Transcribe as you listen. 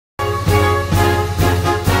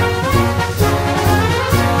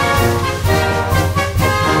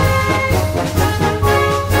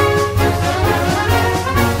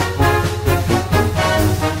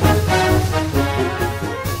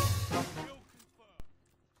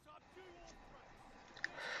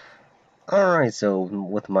Alright, so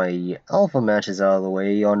with my alpha matches out of the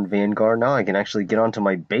way on Vanguard, now I can actually get onto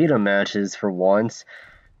my beta matches for once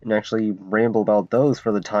and actually ramble about those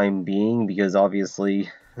for the time being, because obviously,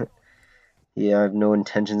 yeah, I have no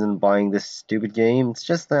intentions in buying this stupid game. It's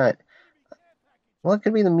just that, well, it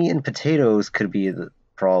could be the meat and potatoes could be the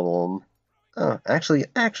problem. Oh, actually,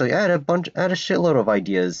 I had a shitload of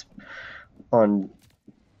ideas on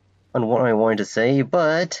what I wanted to say,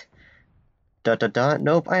 but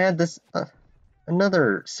nope, I had this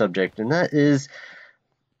another subject, and that is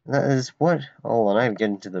what. Hold on, I gotta get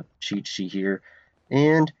into the cheat sheet here.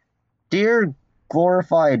 And dear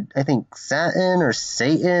glorified, I think Satin or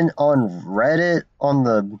Satan on Reddit on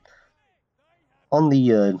the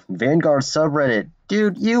Vanguard subreddit,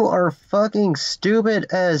 dude, you are fucking stupid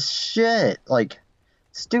as shit. Like,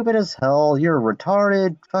 stupid as hell. You're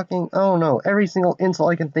retarded. Fucking, oh no, every single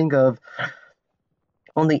insult I can think of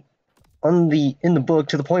on the in the book,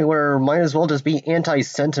 to the point where might as well just be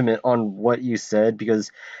anti-sentiment on what you said,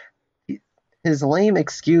 because his lame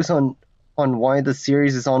excuse on why the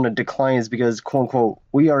series is on a decline is because, quote unquote,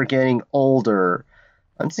 we are getting older.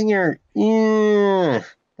 I'm sitting here, yeah,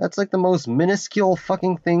 that's like the most minuscule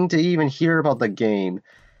fucking thing to even hear about the game.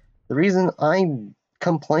 The reason I'm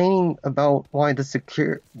complaining about why the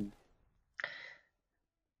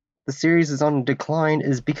series is on decline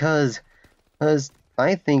is because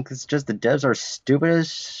I think it's just the devs are stupid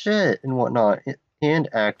as shit and whatnot, and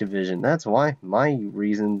Activision. That's why my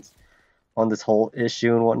reasons on this whole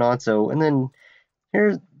issue and whatnot. So, and then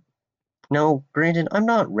here's, now, granted, I'm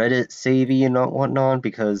not Reddit savvy and whatnot,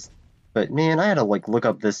 but man, I had to like look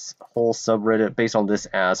up this whole subreddit based on this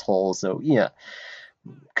asshole. So yeah,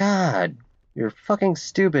 God, you're fucking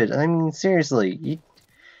stupid. I mean, seriously.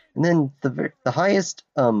 And then the highest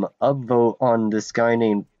upvote on this guy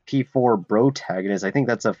named P4 Brotagonist. I think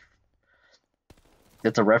that's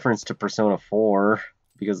a reference to Persona 4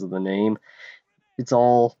 because of the name. It's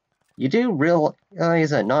all, you do realize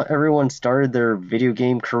that not everyone started their video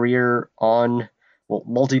game career on, well,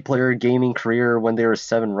 multiplayer gaming career when they were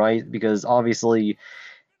 7, right? Because obviously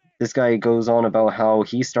this guy goes on about how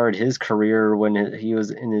he started his career when he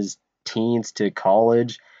was in his teens to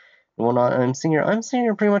college and whatnot. And I'm saying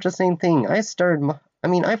here pretty much the same thing. I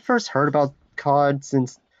first heard about COD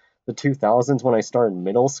since the 2000s when I started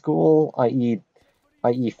middle school, i.e.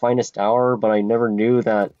 Finest Hour, but I never knew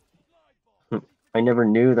that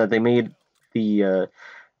they made the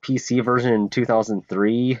PC version in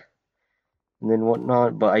 2003 and then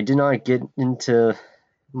whatnot. But I did not get into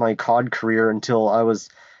my COD career until I was,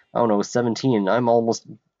 I don't know, 17. I'm almost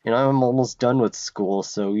done with school,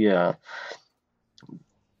 so yeah.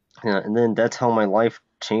 And then that's how my life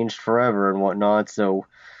changed forever and whatnot. So,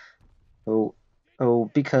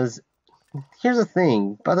 because here's the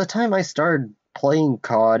thing: by the time I started playing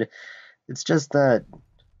COD, it's just that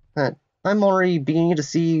I'm already beginning to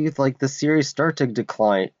see like the series start to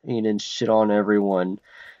decline and shit on everyone.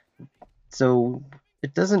 So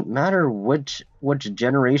it doesn't matter which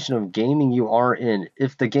generation of gaming you are in.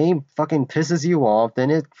 If the game fucking pisses you off,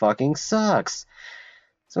 then it fucking sucks.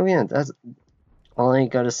 So yeah, that's all I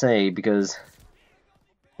gotta say, because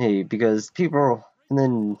people, and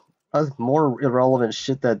then more irrelevant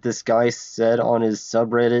shit that this guy said on his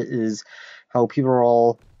subreddit is how people are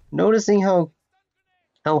all noticing how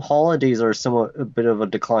holidays are somewhat a bit of a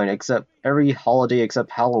decline, except every holiday except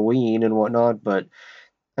Halloween and whatnot. But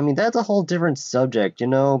I mean, that's a whole different subject,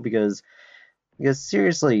 because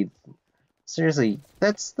seriously,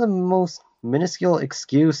 that's the most minuscule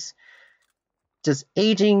excuse. Just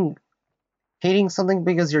hating something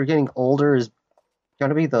because you're getting older is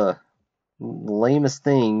gotta be the lamest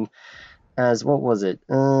thing. As, what was it?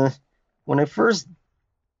 When I first,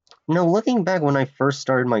 looking back when I first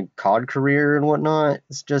started my COD career and whatnot,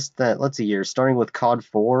 it's just that, let's see here, starting with COD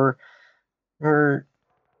 4,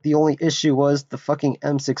 the only issue was the fucking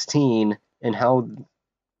M16 and how,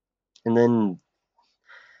 and then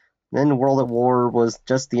World at War was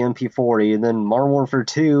just the MP40, and then Modern Warfare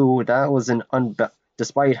 2, that was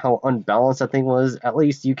despite how unbalanced that thing was, at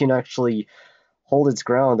least you can actually hold its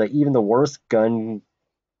ground, that even the worst gun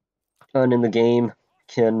in the game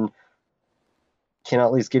can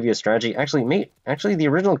at least give you a strategy. Actually, the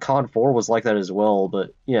original COD 4 was like that as well,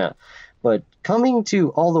 but yeah. But coming to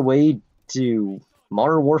all the way to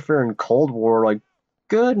Modern Warfare and Cold War, like,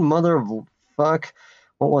 good mother of fuck,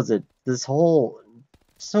 what was it?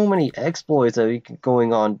 So many exploits that are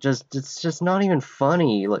going on, it's just not even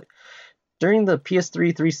funny. Like, during the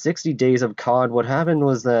PS3 360 days of COD, what happened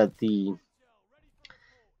was that the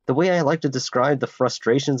way I like to describe the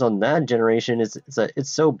frustrations on that generation is that it's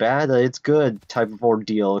so bad that it's good type of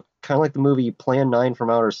ordeal. kind of like the movie Plan 9 from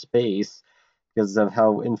Outer Space, because of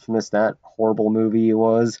how infamous that horrible movie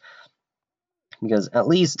was. Because at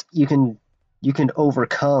least you can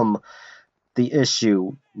overcome the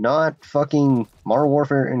issue, not fucking Modern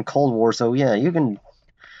Warfare and Cold War. So yeah, you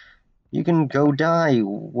can go die,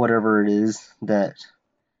 whatever it is that.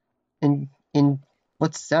 And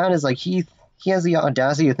what's sad is like he has the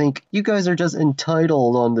audacity to think you guys are just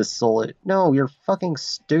entitled on this solid. No, you're fucking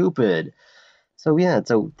stupid. So yeah,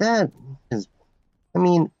 so that is, I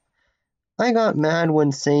mean, I got mad when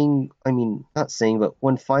not saying, but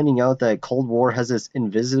when finding out that Cold War has this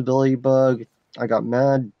invisibility bug. I got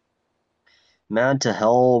mad to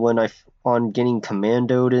hell when on getting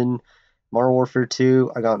commandoed in Modern Warfare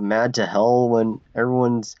 2. I got mad to hell when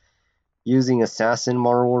everyone's using Assassin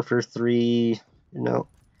Modern Warfare 3. You know,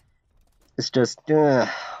 it's just, oh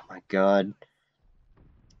my god.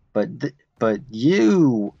 But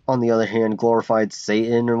you, on the other hand, glorified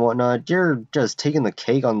Satan and whatnot. You're just taking the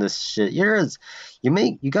cake on this shit. You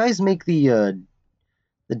guys make the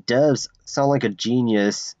devs sound like a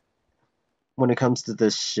genius when it comes to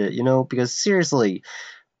this shit. You know, because seriously,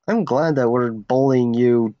 I'm glad that we're bullying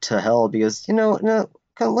you to hell. Because kind of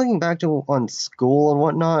looking back to on school and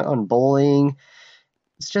whatnot on bullying.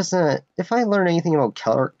 It's just that if I learn anything about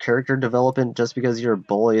character development just because you're a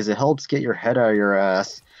bully, is it helps get your head out of your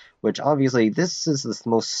ass. Which obviously, this is the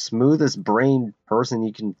most smoothest brained person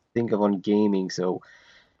you can think of on gaming. So,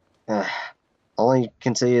 all I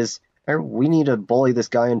can say is we need to bully this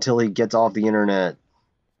guy until he gets off the internet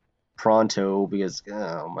pronto. Because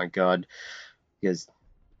oh my god, because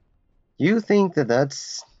you think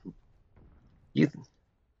that's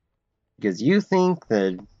because you think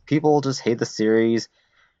that people just hate the series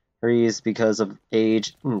because of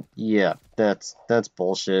age. Yeah, that's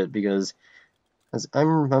bullshit. Because as I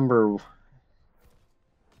remember,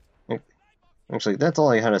 actually, that's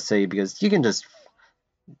all I had to say. Because you can just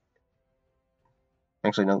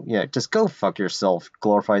actually no, yeah, just go fuck yourself,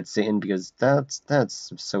 glorified Satan. Because that's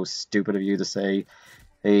so stupid of you to say.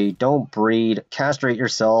 Hey, don't breed, castrate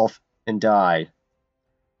yourself, and die.